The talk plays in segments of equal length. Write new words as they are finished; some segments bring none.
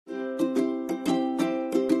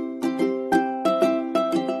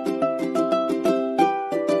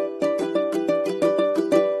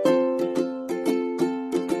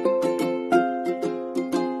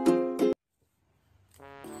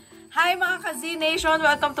Z Nation,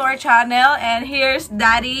 welcome to our channel, and here's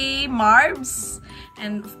Daddy Marbs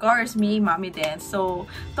and of course me, Mommy din. So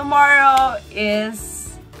tomorrow is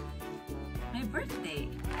my birthday.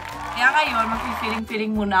 Kaya ngayon,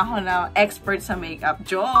 mag-feeling muna ako na expert sa makeup.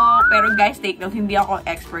 Joke! Pero guys, take note, hindi ako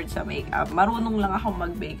expert sa makeup. Marunong lang ako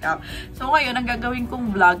mag-makeup. So ngayon, ang gagawin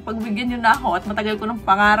kong vlog, pagbigyan nyo na ako at matagal ko ng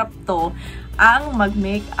pangarap to, ang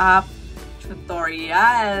mag-makeup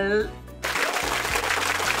tutorial.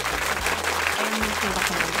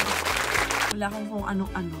 Wala akong kung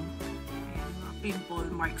ano-ano. Mga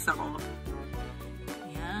pimple marks ako.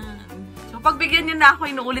 Ayan. So, pagbigyan nyo na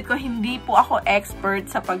ako, inuulit ko, hindi po ako expert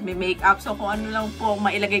sa pag-makeup. So, kung ano lang po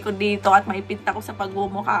mailagay ko dito at maipinta ko sa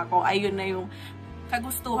pagmumukha ko, ayun na yung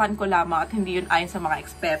kagustuhan ko lamang at hindi yun ayon sa mga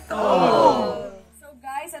eksperto. Oh. So,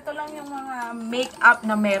 guys, ito lang yung mga makeup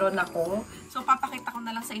na meron ako. So, papakita ko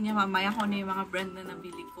na lang sa inyo mamaya kung ano yung mga brand na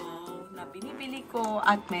nabili ko, na binibili ko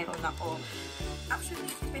at meron ako. Actually,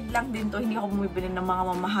 tipid lang din to. Hindi ako bumibili ng mga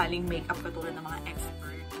mamahaling makeup katulad ng mga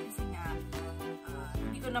expert. Kasi nga,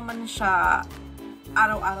 hindi ko naman siya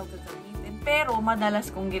araw-araw gagamitin. Pero,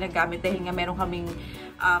 madalas kong ginagamit dahil nga meron kaming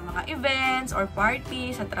mga events or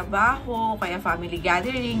party sa trabaho, kaya family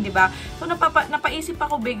gathering, di ba? So, napaisip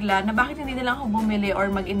ako bigla na bakit hindi na lang ako bumili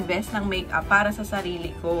or mag-invest ng makeup para sa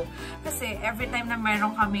sarili ko. Kasi, every time na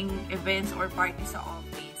meron kaming events or party sa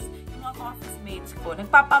office, office mates ko,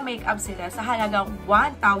 nagpapa-makeup sila sa halagang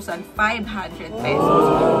 1,500 pesos.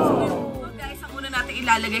 So guys, ang una natin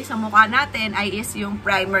ilalagay sa mukha natin ay is yung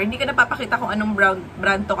primer. Hindi ko napapakita kung anong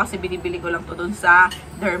brand to kasi binibili ko lang to dun sa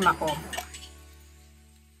derma ko.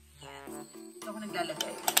 Ito ako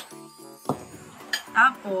naglalagay.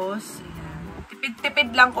 Tapos,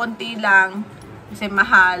 tipid-tipid lang, konti lang. Kasi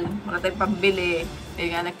mahal, wala tayong pambili.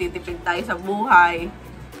 Kaya nga nagtitipid tayo sa buhay.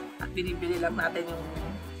 At binibili lang natin yung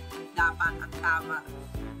dapat at tama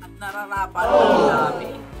at nararapat ang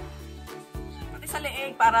dami. Pati sa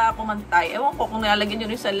leeg para pumantay. Ewan ko kung nilalagyan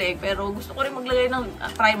nyo rin sa leeg, pero gusto ko rin maglagay ng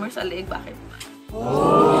primer sa leeg. Bakit?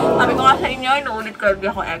 Sabi ko nga sa inyo, inuulit ko, hindi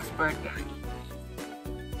ako expert.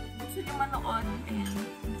 Gusto nyo manood. Ayan.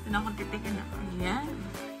 Gusto na akong titikin na. Ayan.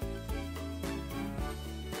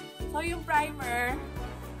 So, yung primer,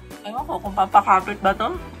 ewan ko kung papakapit ba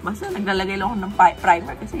to. Basta naglalagay lang ako ng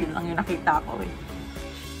primer kasi yun lang yung nakita ko eh.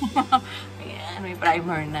 Ayan, may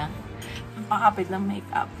primer na. Ang pakapit ng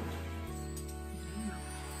makeup.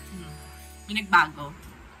 May nagbago.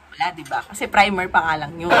 Wala, diba? Kasi primer pa nga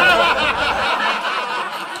lang yun.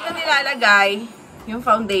 Ito nilalagay yung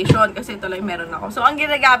foundation kasi ito lang meron ako. So, ang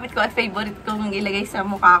ginagamit ko at favorite kong ilagay sa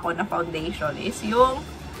mukha ko na foundation is yung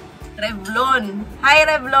Revlon. Hi,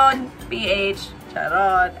 Revlon PH.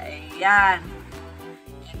 Charot. Ayan.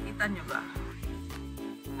 Kita nyo ba?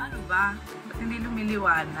 Ano ba? Hindi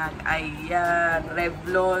lumiliwanag. Ayan.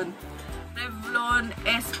 Revlon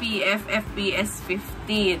SPF FPS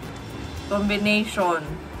 15. Combination.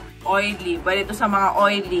 Oily. Bali ito sa mga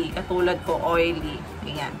oily. Katulad ko, oily.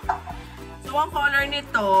 Ayan. So, ang color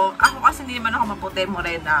nito, ako kasi hindi naman ako maputi.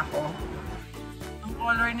 Morena ako. Ang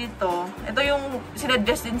color nito, ito yung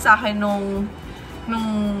sinuggest din sa akin nung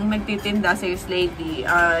nagtitinda sales lady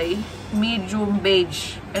ay medium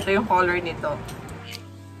beige. Ito yung color nito.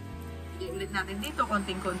 Ulit natin dito,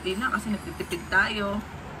 konting-konti lang kasi nagtitipid tayo.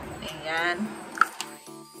 Ayan.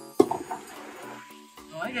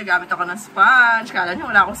 Okay, gagamit ako ng sponge. Kala nyo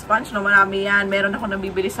wala akong sponge, no? Marami yan. Meron ako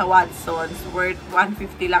nabibili sa Watsons. Worth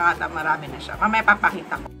 150 lang ata. Marami na siya. Mamaya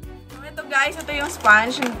papakita ko. So, ito guys, ito yung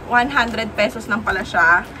sponge. 100 pesos lang pala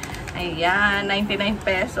siya. Ayan, 99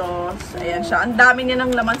 pesos. Ayan siya. Ang dami niya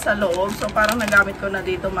ng laman sa loob. So, parang nagamit ko na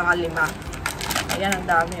dito mga 5. Ayan, ang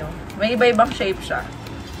dami oh. May iba-ibang shape siya.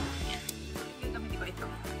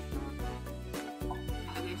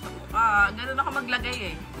 Ganun ako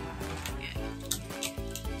maglagay eh.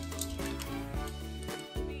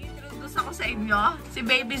 I-introduce ako sa inyo, si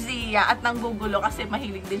Baby Zia at nanggugulo kasi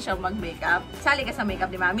mahilig din siya mag-makeup. Sali ka sa makeup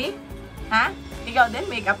ni Mami? Ha? Ikaw din?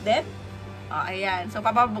 Makeup din? O, ayan. So,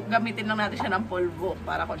 papagamitin lang natin siya ng pulbo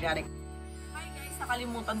para kunyari. Hi guys,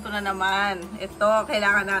 nakalimutan ko na naman. Ito,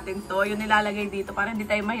 kailangan natin to. Yung nilalagay dito para hindi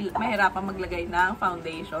tayo mahirapan maglagay ng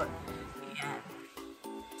foundation. Ayan.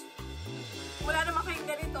 Wala naman kayong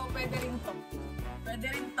ganito, pwede rin to. Pwede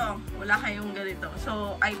rin to. Wala kayong ganito.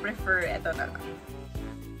 So, I prefer ito na lang.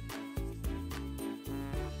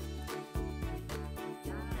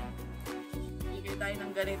 Lagay tayo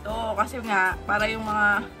ng ganito. Kasi nga, para yung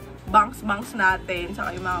mga bangs-bangs natin,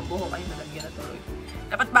 saka yung mga buhok ay nalagyan na tuloy.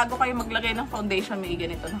 Dapat bago kayo maglagay ng foundation, may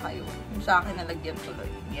ganito na kayo. Yung sa akin nalagyan tuloy.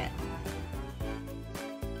 Yan.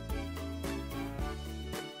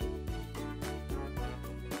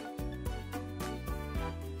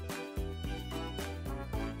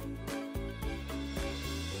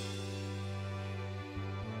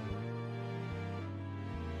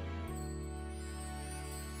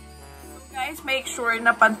 Guys, make sure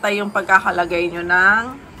na pantay yung pagkakalagay nyo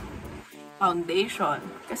ng foundation.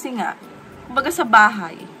 Kasi nga, kumbaga sa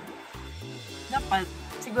bahay, dapat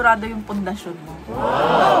sigurado yung pundasyon mo.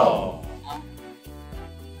 Wow!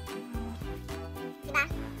 Diba?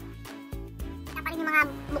 Kita pa rin yung mga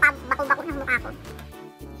bako-bako ng mukha ko.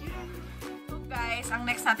 So guys, ang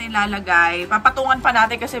next natin lalagay, papatungan pa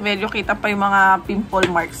natin kasi medyo kita pa yung mga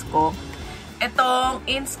pimple marks ko. Itong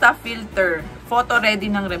Insta Filter. Photo Ready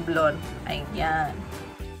ng Revlon. Ayan.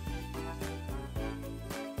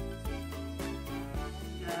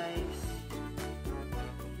 Guys.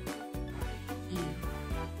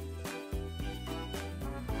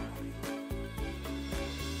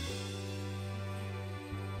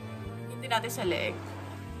 Hindi natin sa leeg.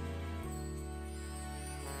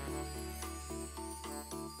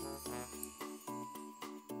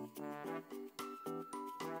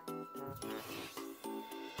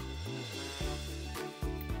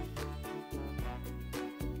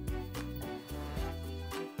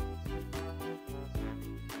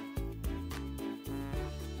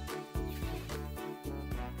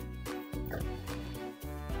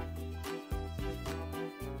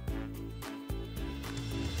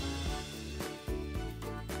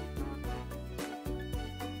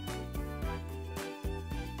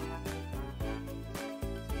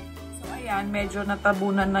 Ayan, medyo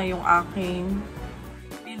natabunan na yung aking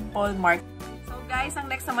pimple mark. So guys, ang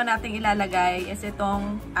next naman natin ilalagay is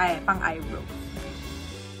itong pang-eyebrow.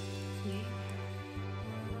 Okay.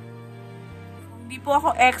 Hindi po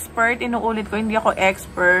ako expert. Inuulit ko, hindi ako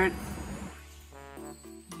expert.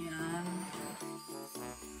 Ayan.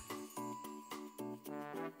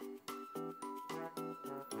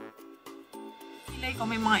 Silay ko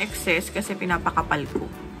may mga excess kasi pinapakapal ko.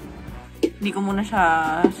 Hindi ko muna siya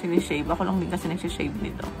sinishave. Ako lang din kasi nagsishave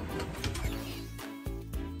nito.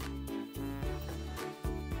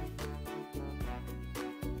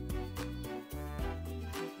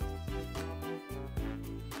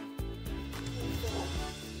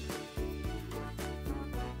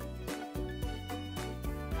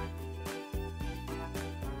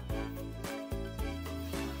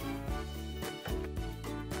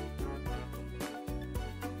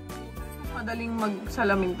 Madaling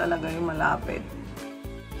magsalamin talaga yung malapit.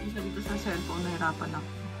 Isa dito sa cellphone, nahirapan ako.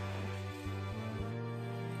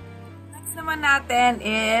 Next naman natin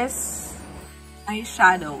is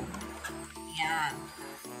eyeshadow. Ayan.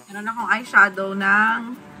 Meron akong eyeshadow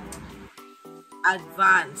ng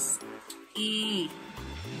Advanced E,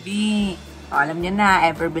 B. O, alam niyo na,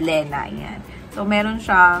 Everbelena. Ayan. So, meron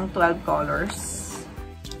siyang 12 colors.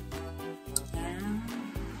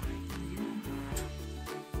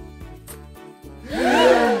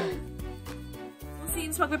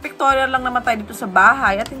 Magpipictorial lang naman tayo dito sa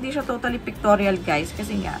bahay at hindi siya totally pictorial guys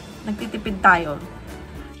kasi nga nagtitipid tayo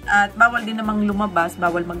at bawal din namang lumabas,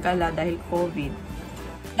 bawal magkala dahil COVID.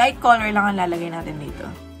 Light color lang ang lalagay natin dito.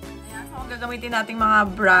 Ayan, so gagamitin nating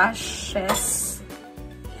mga brushes.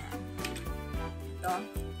 Ayan. Ito.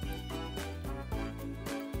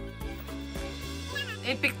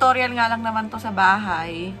 Pictorial nga lang naman to sa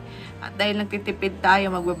bahay. At dahil nagtitipid tayo,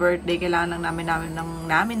 magbe-birthday, kailangan lang namin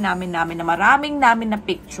na maraming namin na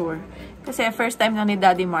picture. Kasi first time lang ni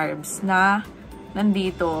Daddy Marbs na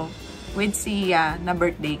nandito with Sia na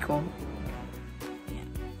birthday ko. Ayan.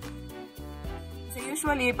 So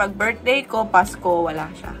usually, pag birthday ko, Pasko, wala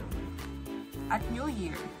siya. At New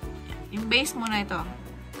Year. Ayan. Yung base muna ito.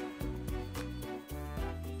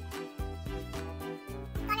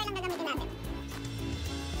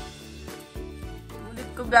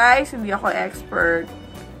 Guys, hindi ako expert.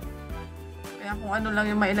 Kaya kung ano lang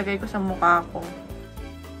yung mailagay ko sa mukha ko.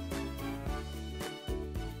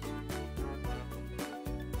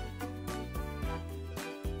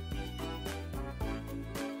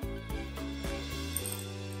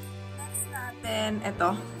 Next natin,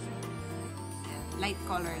 ito. Light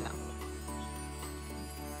color lang.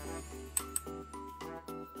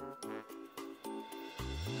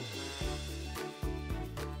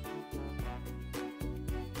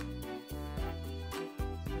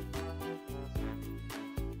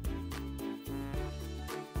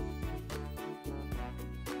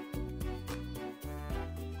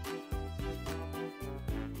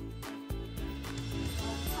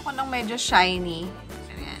 Ako ng medyo shiny.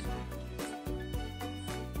 Ayan.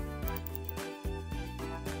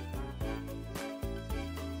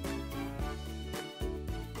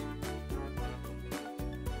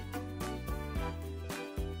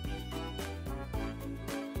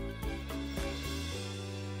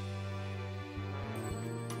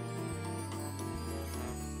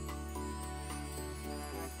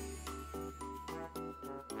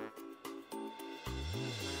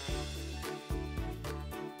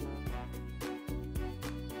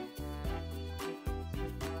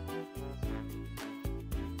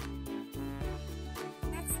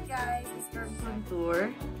 guys, is Curve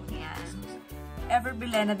Contour. Ayan.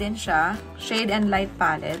 Everbilena din siya. Shade and Light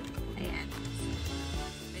Palette. Ayan.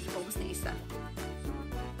 Medyo focus na isa.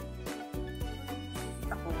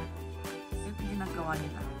 Kita ko. Ito yung ginagawa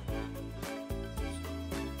nila.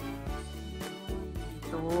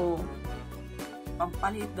 Ito.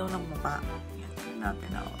 Pampaliit daw ng mukha. Ayan. Tignan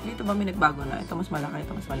natin. Oh. Dito ba may nagbago na? Ito mas malaki.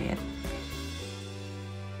 Ito mas maliit.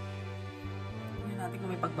 Tignan natin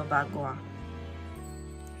kung may pagbabago ah.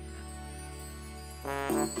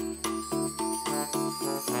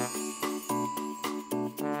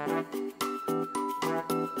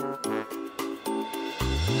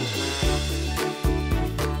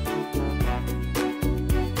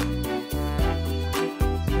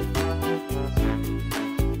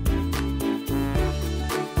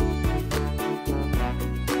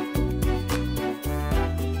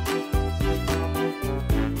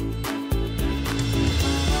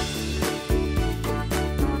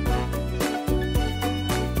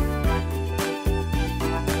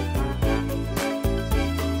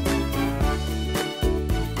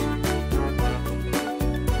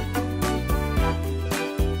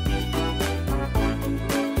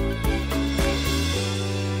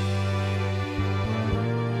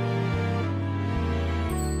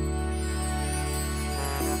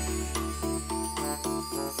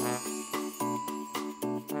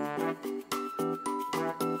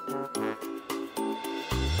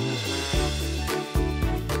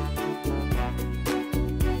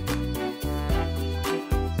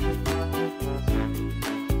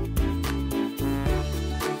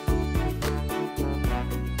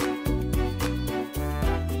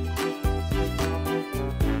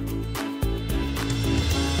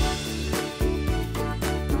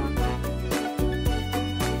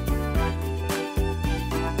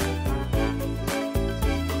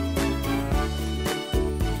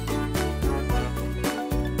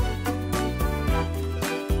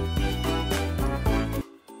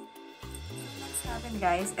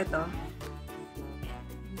 Guys, ito.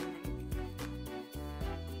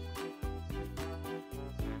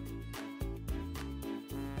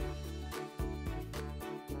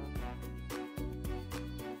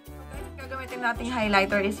 Gagamitin nating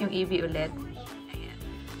highlighter is yung EV ulit. Ayan.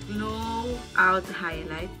 Glow Out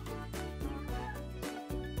Highlight.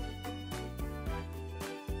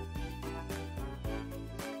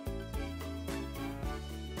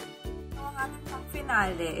 So, ang ating pang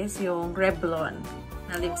finale is yung Revlon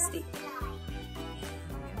na lipstick.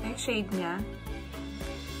 Ito yung shade niya.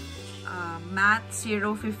 Matte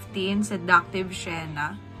 015 Seductive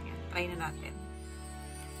Sienna. Try na natin.